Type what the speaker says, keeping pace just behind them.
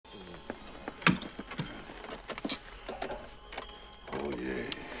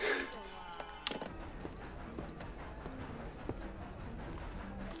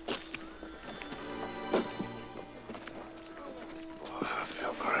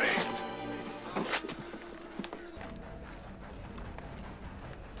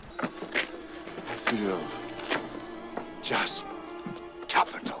Yes.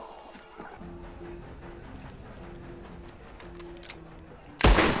 Capital.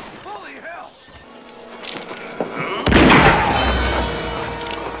 Holy hell!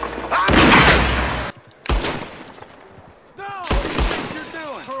 No! What are you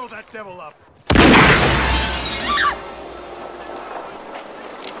doing? Hurl that devil up.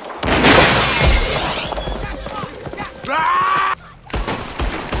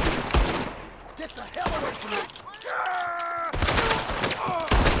 Get the hell away from me!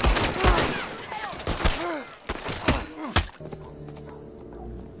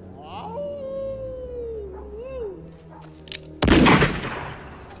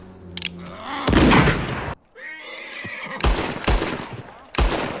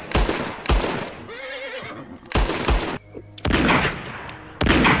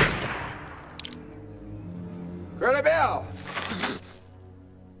 Curly Bill!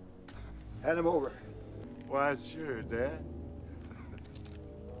 Hand him over. Why, sure, Dad.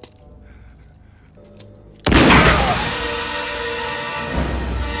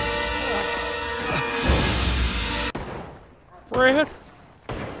 Fred?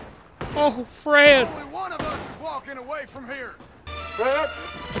 Oh, Fred! Only one of us is walking away from here. Fred!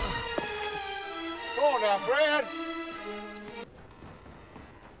 Come on now, Fred!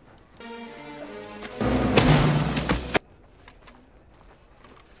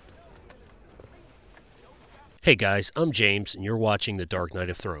 Hey guys, I'm James, and you're watching The Dark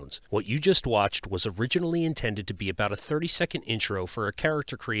Knight of Thrones. What you just watched was originally intended to be about a 30-second intro for a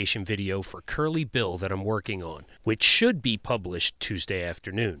character creation video for Curly Bill that I'm working on, which should be published Tuesday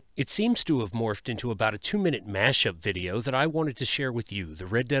afternoon. It seems to have morphed into about a 2-minute mashup video that I wanted to share with you, the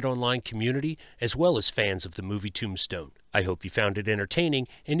Red Dead Online community, as well as fans of the movie Tombstone. I hope you found it entertaining,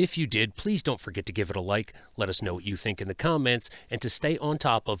 and if you did, please don't forget to give it a like, let us know what you think in the comments, and to stay on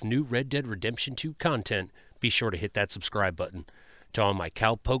top of new Red Dead Redemption 2 content, be sure to hit that subscribe button. To all my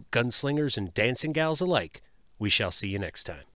cowpoke gunslingers and dancing gals alike, we shall see you next time.